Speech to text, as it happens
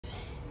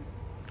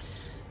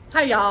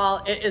Hi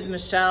y'all, it is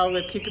Michelle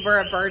with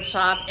Kookaburra Bird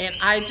Shop, and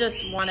I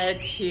just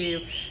wanted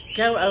to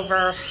go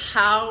over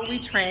how we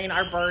train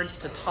our birds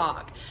to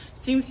talk.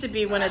 Seems to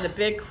be one of the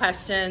big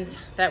questions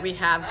that we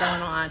have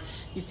going on.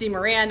 You see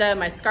Miranda,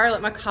 my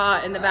scarlet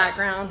macaw in the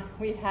background.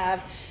 We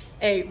have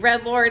a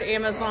red lord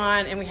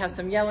Amazon, and we have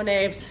some yellow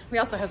naves. We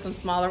also have some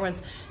smaller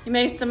ones.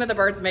 Some of the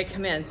birds may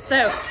come in.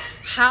 So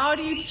how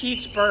do you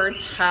teach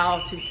birds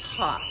how to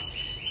talk?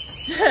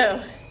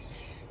 So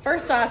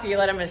first off, you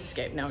let them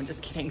escape. No, I'm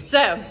just kidding.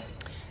 So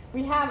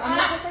we have, I'm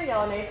gonna put the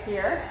yellow nave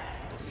here.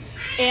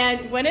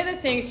 And one of the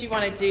things you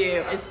wanna do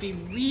is be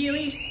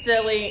really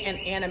silly and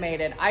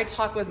animated. I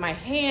talk with my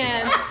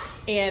hands,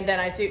 and then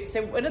I do,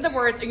 so what are the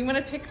words? And you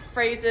wanna pick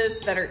phrases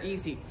that are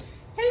easy.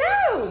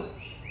 Hello,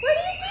 what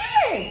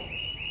are you doing?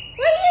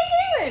 What are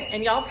you doing?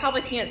 And y'all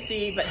probably can't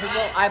see, but his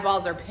little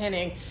eyeballs are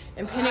pinning.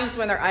 And pinning's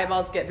when their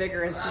eyeballs get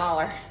bigger and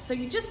smaller. So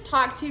you just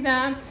talk to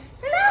them.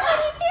 Hello, what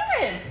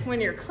are you doing?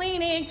 When you're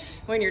cleaning,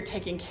 when you're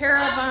taking care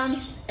of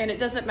them, and it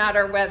doesn't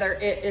matter whether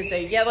it is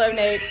a yellow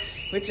nape,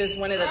 which is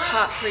one of the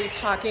top 3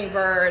 talking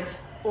birds,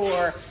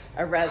 or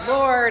a red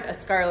lord, a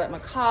scarlet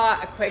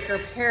macaw, a Quaker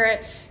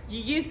parrot.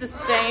 You use the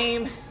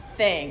same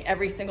thing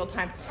every single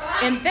time.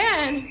 And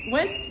then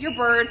once your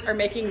birds are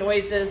making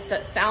noises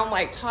that sound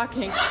like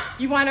talking,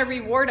 you want to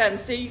reward them.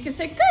 So you can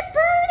say, "Good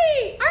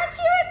birdie, aren't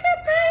you a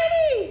good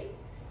birdie?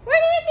 What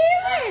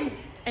are you doing?"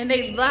 And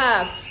they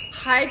love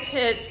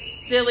high-pitched,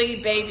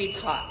 silly baby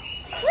talk.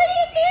 What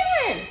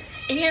are you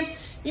doing? And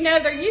you know,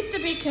 there used to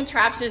be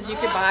contraptions you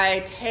could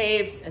buy,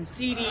 tapes and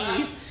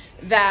CDs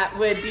that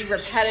would be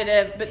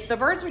repetitive, but the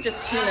birds would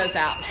just tune those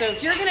out. So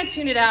if you're gonna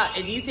tune it out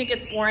and you think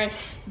it's boring,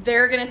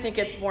 they're gonna think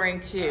it's boring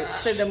too.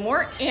 So the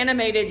more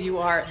animated you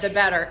are, the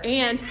better.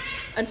 And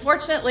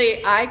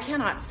unfortunately, I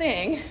cannot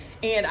sing.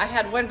 And I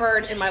had one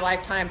bird in my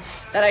lifetime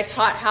that I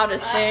taught how to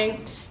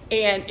sing,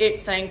 and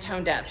it sang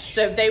tone deaf.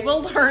 So they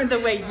will learn the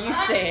way you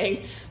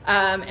sing,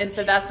 and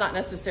so that's not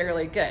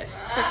necessarily good.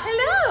 So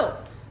hello,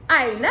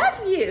 I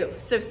love you.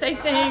 So say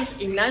things,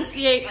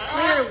 enunciate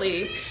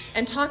clearly,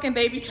 and talk in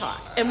baby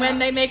talk. And when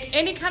they make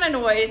any kind of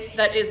noise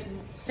that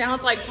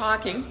sounds like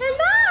talking,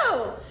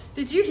 hello,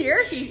 did you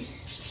hear?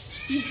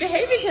 He's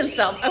behaving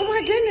himself. Oh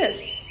my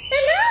goodness.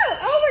 Hello,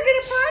 oh, we're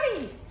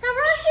gonna potty. How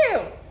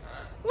are you?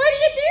 What are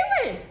you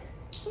doing?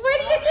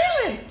 What are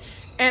you doing?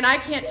 And I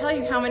can't tell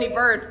you how many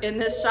birds in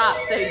this shop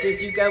say,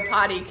 "Did you go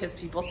potty?" Because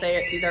people say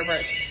it to their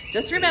birds.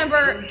 Just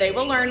remember, they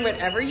will learn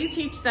whatever you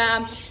teach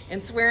them,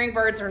 and swearing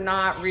birds are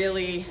not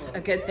really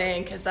a good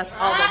thing, because that's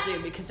all they'll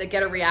do, because they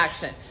get a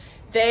reaction.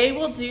 They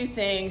will do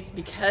things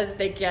because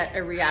they get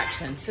a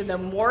reaction. So the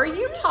more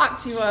you talk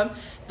to them,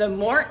 the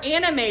more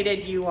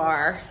animated you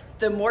are,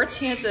 the more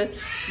chances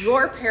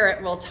your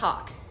parrot will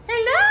talk.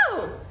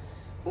 Hello,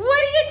 what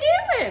are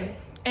you doing?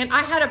 And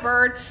I had a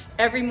bird,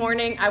 every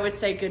morning I would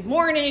say good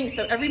morning.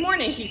 So every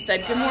morning he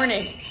said good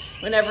morning.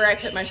 Whenever I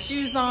put my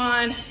shoes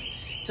on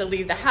to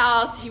leave the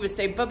house, he would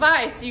say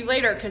bye-bye, see you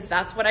later, because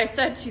that's what I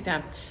said to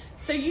them.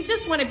 So you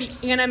just want to be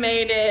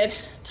animated,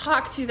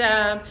 talk to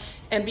them,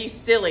 and be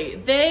silly.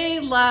 They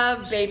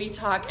love baby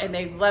talk, and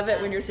they love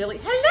it when you're silly.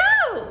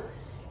 Hello,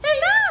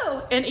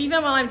 hello. And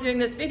even while I'm doing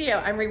this video,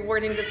 I'm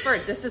rewarding this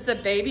bird. This is a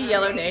baby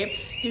yellow nape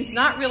who's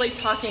not really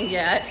talking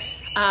yet,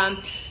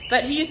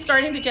 but he's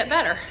starting to get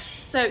better.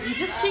 So you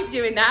just keep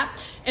doing that.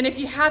 And if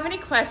you have any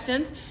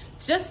questions,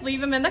 just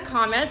leave them in the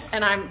comments,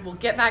 and I will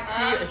get back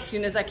to you as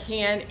soon as I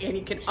can. And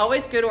you can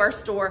always go to our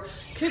store,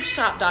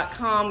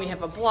 kookshop.com. We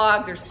have a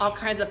blog. There's all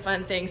kinds of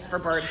fun things for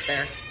birds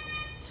there.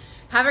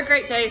 Have a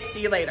great day. See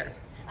you later.